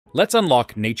Let's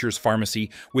unlock nature's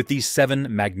pharmacy with these 7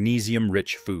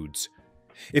 magnesium-rich foods.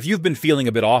 If you've been feeling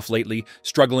a bit off lately,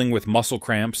 struggling with muscle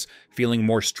cramps, feeling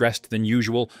more stressed than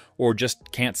usual, or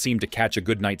just can't seem to catch a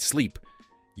good night's sleep,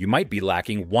 you might be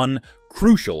lacking one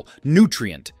crucial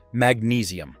nutrient: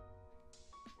 magnesium.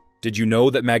 Did you know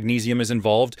that magnesium is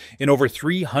involved in over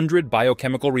 300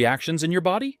 biochemical reactions in your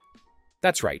body?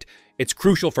 That's right, it's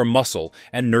crucial for muscle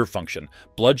and nerve function,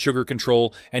 blood sugar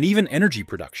control, and even energy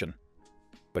production.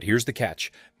 But here's the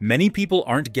catch: many people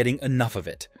aren't getting enough of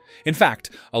it. In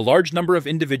fact, a large number of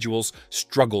individuals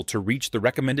struggle to reach the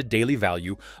recommended daily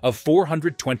value of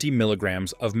 420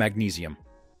 milligrams of magnesium.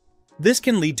 This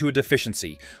can lead to a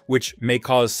deficiency, which may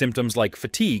cause symptoms like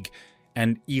fatigue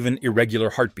and even irregular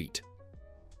heartbeat.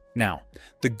 Now,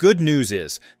 the good news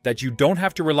is that you don't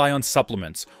have to rely on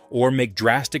supplements or make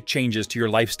drastic changes to your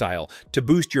lifestyle to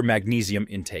boost your magnesium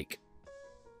intake.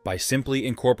 By simply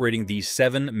incorporating these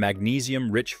 7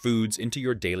 magnesium-rich foods into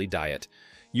your daily diet,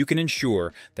 you can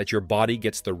ensure that your body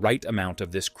gets the right amount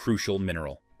of this crucial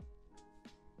mineral.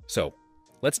 So,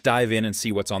 let's dive in and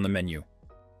see what's on the menu.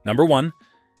 Number 1.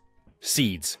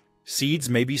 Seeds. Seeds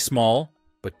may be small,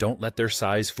 but don't let their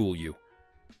size fool you.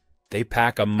 They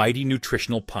pack a mighty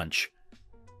nutritional punch.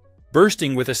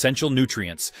 Bursting with essential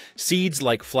nutrients, seeds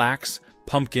like flax,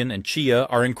 pumpkin, and chia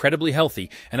are incredibly healthy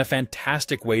and a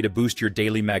fantastic way to boost your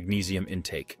daily magnesium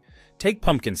intake. Take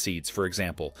pumpkin seeds, for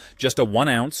example. Just a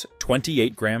 1-ounce,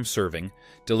 28-gram serving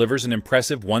delivers an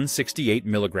impressive 168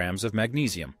 milligrams of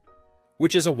magnesium,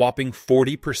 which is a whopping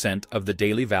 40% of the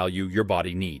daily value your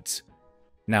body needs.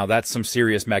 Now that's some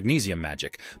serious magnesium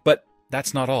magic, but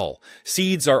that's not all.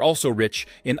 Seeds are also rich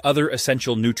in other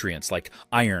essential nutrients like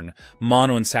iron,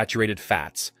 monounsaturated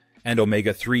fats, and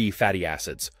omega-3 fatty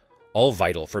acids, all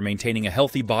vital for maintaining a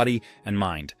healthy body and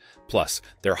mind. Plus,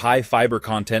 their high fiber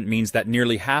content means that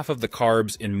nearly half of the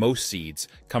carbs in most seeds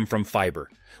come from fiber,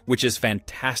 which is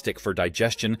fantastic for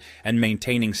digestion and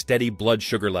maintaining steady blood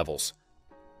sugar levels.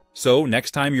 So,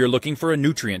 next time you're looking for a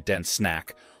nutrient-dense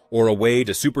snack or a way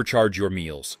to supercharge your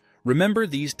meals, remember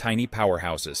these tiny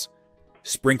powerhouses.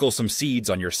 Sprinkle some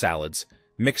seeds on your salads,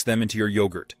 mix them into your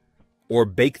yogurt, or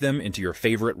bake them into your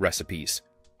favorite recipes.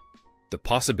 The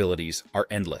possibilities are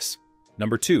endless.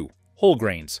 Number 2. Whole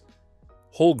grains.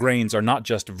 Whole grains are not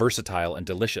just versatile and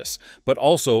delicious, but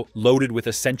also loaded with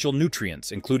essential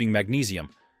nutrients, including magnesium.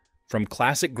 From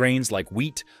classic grains like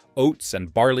wheat, oats,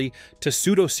 and barley to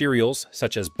pseudo-cereals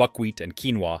such as buckwheat and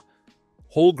quinoa,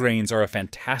 whole grains are a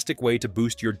fantastic way to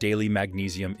boost your daily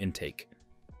magnesium intake.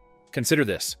 Consider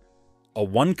this: a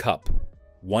 1 cup,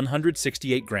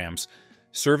 168 grams,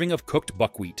 serving of cooked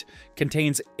buckwheat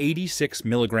contains 86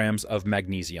 milligrams of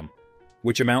magnesium,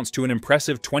 which amounts to an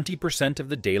impressive 20% of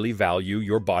the daily value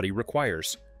your body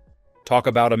requires. Talk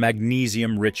about a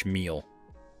magnesium-rich meal.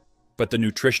 But the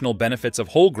nutritional benefits of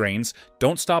whole grains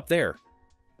don't stop there.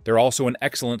 They're also an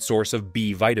excellent source of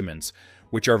B vitamins,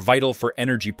 which are vital for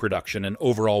energy production and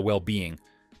overall well-being.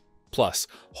 Plus,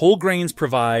 whole grains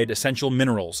provide essential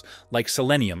minerals like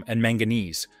selenium and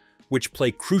manganese, which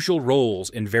play crucial roles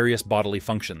in various bodily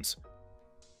functions.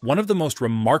 One of the most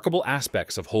remarkable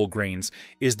aspects of whole grains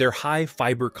is their high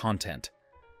fiber content.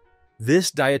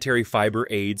 This dietary fiber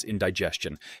aids in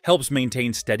digestion, helps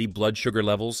maintain steady blood sugar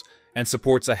levels, and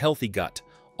supports a healthy gut,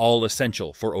 all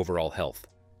essential for overall health.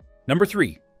 Number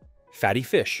 3. Fatty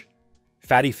fish.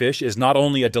 Fatty fish is not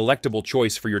only a delectable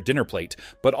choice for your dinner plate,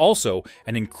 but also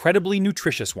an incredibly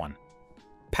nutritious one.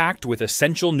 Packed with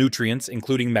essential nutrients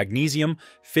including magnesium,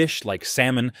 fish like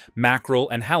salmon, mackerel,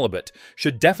 and halibut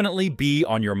should definitely be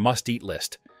on your must-eat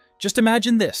list. Just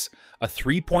imagine this: a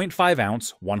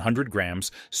 3.5-ounce, 100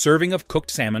 grams, serving of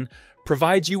cooked salmon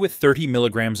provides you with 30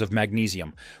 milligrams of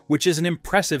magnesium, which is an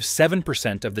impressive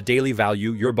 7% of the daily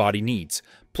value your body needs.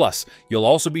 Plus, you'll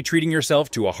also be treating yourself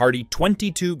to a hearty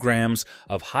 22 grams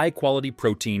of high-quality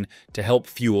protein to help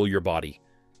fuel your body.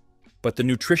 But the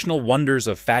nutritional wonders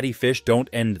of fatty fish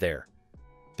don't end there.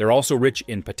 They're also rich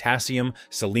in potassium,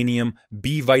 selenium,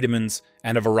 B vitamins,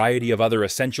 and a variety of other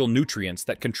essential nutrients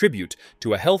that contribute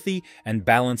to a healthy and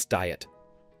balanced diet.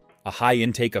 A high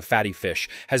intake of fatty fish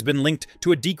has been linked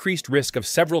to a decreased risk of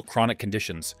several chronic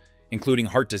conditions, including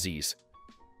heart disease.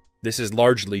 This is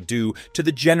largely due to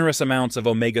the generous amounts of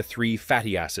omega-3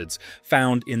 fatty acids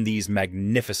found in these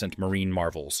magnificent marine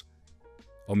marvels.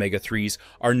 Omega-3s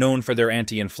are known for their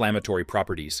anti-inflammatory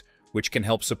properties, which can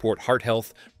help support heart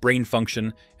health, brain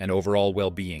function, and overall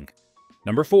well-being.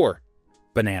 Number 4.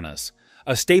 Bananas.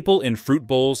 A staple in fruit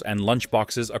bowls and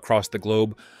lunchboxes across the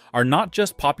globe, are not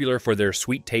just popular for their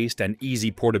sweet taste and easy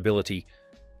portability,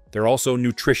 they're also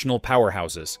nutritional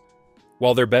powerhouses.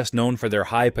 While they're best known for their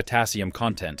high potassium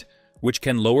content, which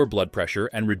can lower blood pressure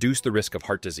and reduce the risk of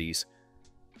heart disease.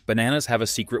 Bananas have a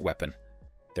secret weapon.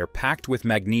 They're packed with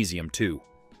magnesium too.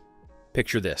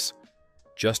 Picture this.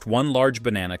 Just one large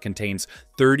banana contains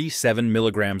 37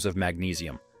 milligrams of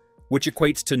magnesium, which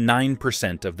equates to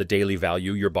 9% of the daily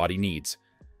value your body needs.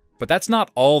 But that's not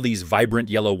all these vibrant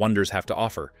yellow wonders have to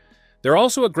offer. They're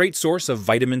also a great source of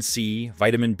vitamin C,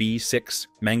 vitamin B6,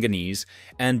 manganese,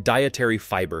 and dietary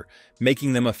fiber,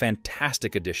 making them a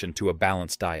fantastic addition to a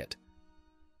balanced diet.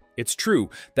 It's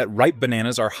true that ripe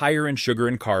bananas are higher in sugar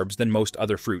and carbs than most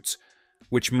other fruits,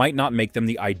 which might not make them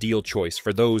the ideal choice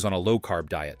for those on a low-carb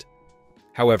diet.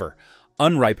 However,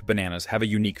 unripe bananas have a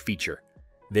unique feature.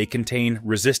 They contain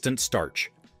resistant starch.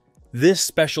 This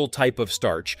special type of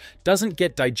starch doesn't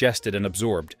get digested and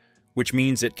absorbed, which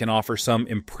means it can offer some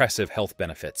impressive health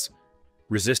benefits.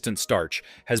 Resistant starch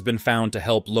has been found to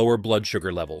help lower blood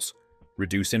sugar levels,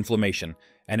 reduce inflammation,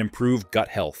 and improve gut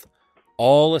health,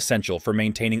 all essential for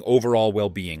maintaining overall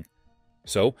well-being.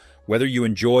 So, whether you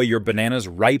enjoy your bananas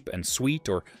ripe and sweet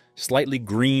or slightly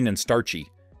green and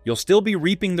starchy, you'll still be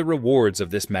reaping the rewards of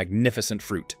this magnificent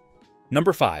fruit.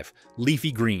 Number 5.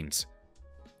 Leafy greens.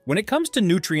 When it comes to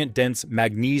nutrient-dense,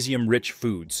 magnesium-rich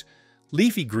foods,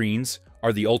 leafy greens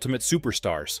are the ultimate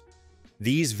superstars.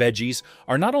 These veggies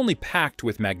are not only packed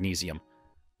with magnesium,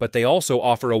 but they also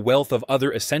offer a wealth of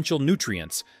other essential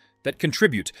nutrients that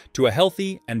contribute to a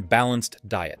healthy and balanced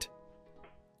diet.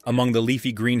 Among the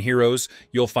leafy green heroes,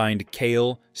 you'll find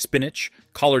kale, spinach,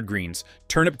 collard greens,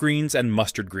 turnip greens, and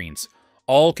mustard greens,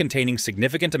 all containing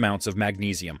significant amounts of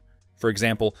magnesium. For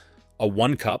example, a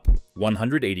 1 cup,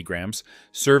 180 grams,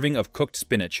 serving of cooked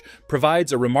spinach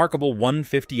provides a remarkable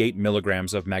 158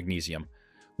 milligrams of magnesium,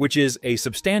 which is a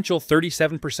substantial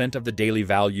 37% of the daily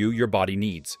value your body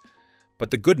needs.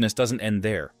 But the goodness doesn't end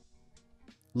there.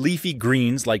 Leafy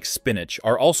greens like spinach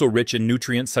are also rich in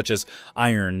nutrients such as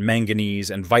iron, manganese,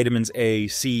 and vitamins A,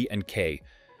 C, and K,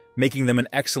 making them an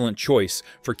excellent choice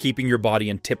for keeping your body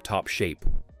in tip-top shape.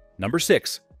 Number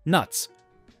 6. Nuts.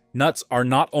 Nuts are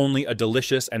not only a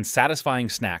delicious and satisfying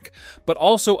snack, but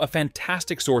also a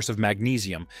fantastic source of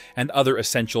magnesium and other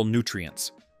essential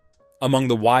nutrients. Among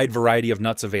the wide variety of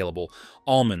nuts available,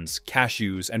 almonds,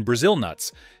 cashews, and Brazil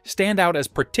nuts stand out as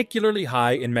particularly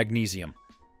high in magnesium.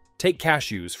 Take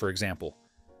cashews, for example.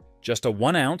 Just a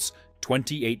 1 ounce,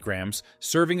 28 grams,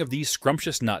 serving of these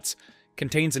scrumptious nuts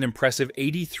contains an impressive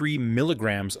 83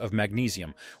 milligrams of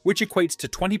magnesium, which equates to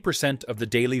 20% of the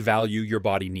daily value your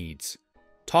body needs.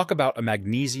 Talk about a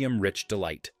magnesium-rich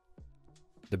delight.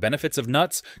 The benefits of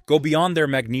nuts go beyond their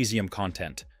magnesium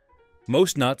content.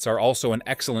 Most nuts are also an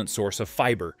excellent source of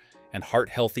fiber and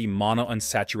heart-healthy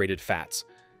monounsaturated fats.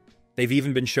 They've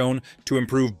even been shown to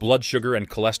improve blood sugar and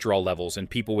cholesterol levels in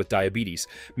people with diabetes,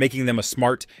 making them a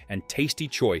smart and tasty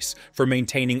choice for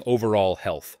maintaining overall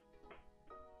health.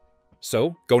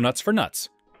 So, go nuts for nuts.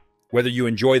 Whether you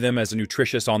enjoy them as a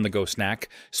nutritious on-the-go snack,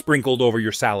 sprinkled over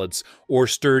your salads, or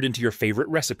stirred into your favorite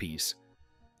recipes.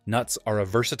 Nuts are a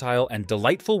versatile and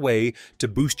delightful way to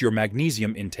boost your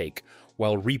magnesium intake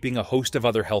while reaping a host of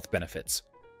other health benefits.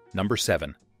 Number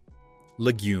 7.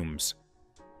 Legumes.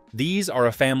 These are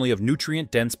a family of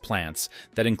nutrient-dense plants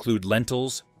that include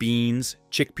lentils, beans,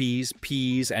 chickpeas,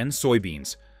 peas, and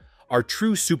soybeans, are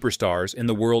true superstars in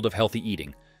the world of healthy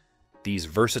eating. These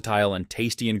versatile and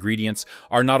tasty ingredients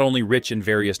are not only rich in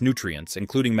various nutrients,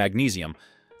 including magnesium,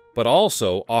 but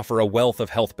also offer a wealth of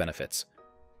health benefits.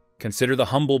 Consider the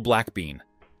humble black bean.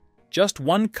 Just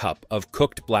 1 cup of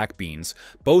cooked black beans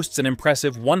boasts an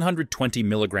impressive 120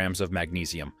 milligrams of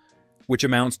magnesium, which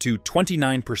amounts to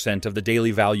 29% of the daily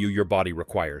value your body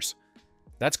requires.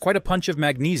 That's quite a punch of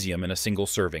magnesium in a single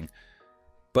serving.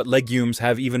 But legumes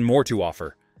have even more to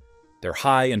offer. They're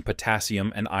high in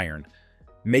potassium and iron,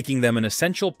 making them an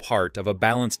essential part of a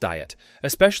balanced diet,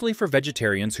 especially for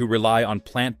vegetarians who rely on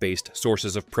plant-based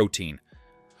sources of protein.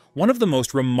 One of the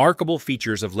most remarkable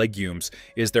features of legumes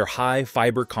is their high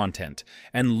fiber content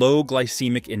and low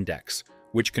glycemic index,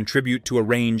 which contribute to a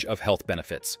range of health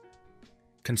benefits.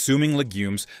 Consuming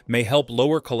legumes may help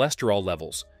lower cholesterol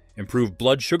levels, improve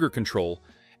blood sugar control,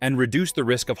 and reduce the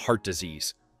risk of heart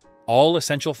disease, all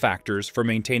essential factors for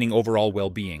maintaining overall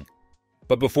well-being.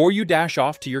 But before you dash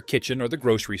off to your kitchen or the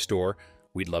grocery store,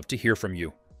 we'd love to hear from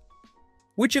you.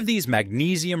 Which of these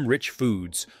magnesium-rich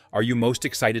foods are you most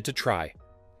excited to try?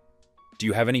 Do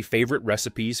you have any favorite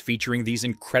recipes featuring these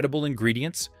incredible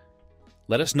ingredients?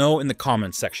 Let us know in the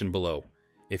comments section below.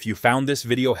 If you found this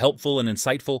video helpful and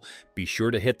insightful, be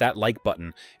sure to hit that like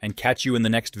button and catch you in the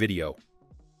next video.